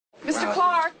Mr.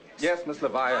 Clark. Yes, Miss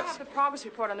Levias. I have the progress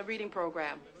report on the reading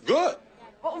program. Good.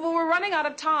 Well, we're running out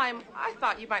of time. I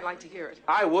thought you might like to hear it.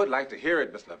 I would like to hear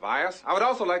it, Miss Levias. I would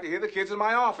also like to hear the kids in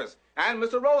my office, and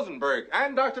Mr. Rosenberg,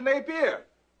 and Dr. Napier.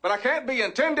 But I can't be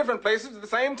in 10 different places at the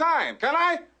same time, can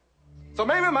I? So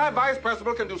maybe my vice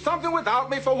principal can do something without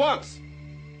me for once.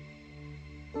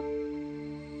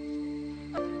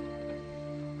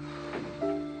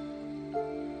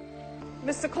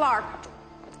 Mr. Clark.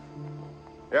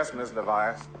 Yes, Miss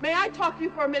Levias. May I talk to you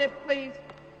for a minute, please?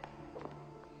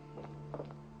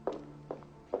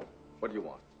 What do you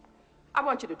want? I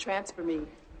want you to transfer me.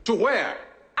 To where?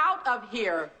 Out of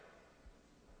here.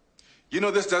 You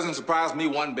know, this doesn't surprise me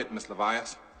one bit, Miss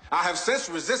Levias. I have sensed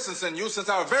resistance in you since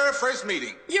our very first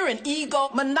meeting. You're an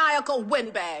ego-maniacal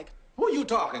windbag. Who are you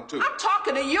talking to? I'm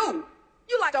talking to you.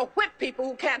 You like to whip people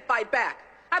who can't fight back.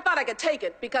 I thought I could take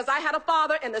it because I had a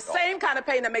father in the same kind of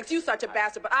pain that makes you such a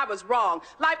bastard, but I was wrong.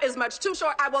 Life is much too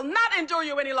short. I will not endure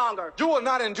you any longer. You will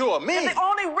not endure me. And the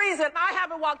only reason I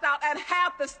haven't walked out and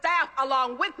half the staff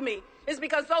along with me is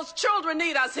because those children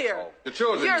need us here. Oh, the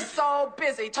children. You're so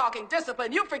busy talking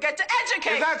discipline, you forget to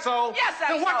educate. Is that so? Yes,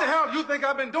 that's so. Then what the hell do you think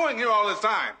I've been doing here all this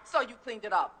time? So you cleaned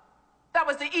it up. That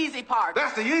was the easy part.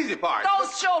 That's the easy part.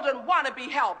 Those children want to be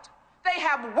helped. They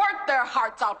have worked their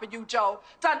hearts out for you, Joe.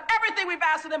 Done everything we've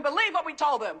asked of them, believe what we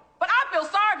told them. But I feel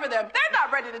sorry for them. They're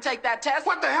not ready to take that test.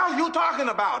 What the hell are you talking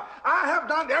about? I have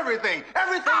done everything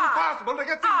possible to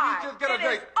get these teachers get a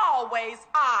break. It is always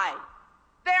I.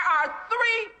 There are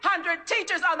 300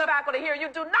 teachers on the faculty here. You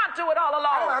do not do it all alone.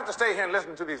 I don't have to stay here and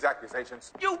listen to these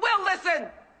accusations. You will listen.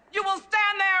 You will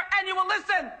stand there and you will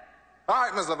listen. All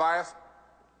right, Miss Levias.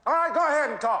 All right, go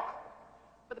ahead and talk.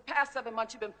 For the past 7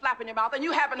 months, you've been flapping your mouth and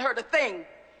you haven't heard a thing.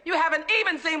 You haven't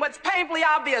even seen what's painfully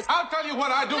obvious. I'll tell you what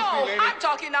I do see, lady. No, I'm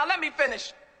talking now. Let me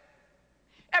finish.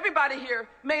 Everybody here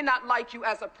may not like you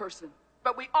as a person,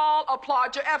 but we all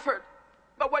applaud your effort.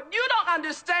 But what you don't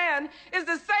understand is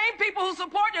the same people who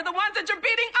support you are the ones that you're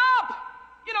beating up.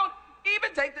 You don't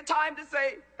even take the time to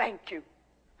say, thank you.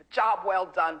 A job well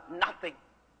done, nothing.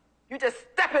 You just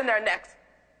step in their necks,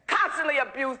 constantly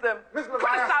abuse them,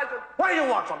 criticize them. What do you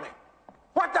want from me?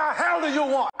 What the hell do you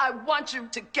want? I want you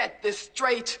to get this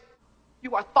straight.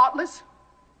 You are thoughtless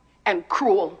and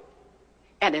cruel,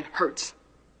 and it hurts.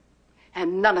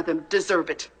 And none of them deserve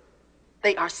it.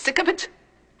 They are sick of it,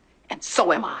 and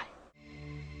so am I.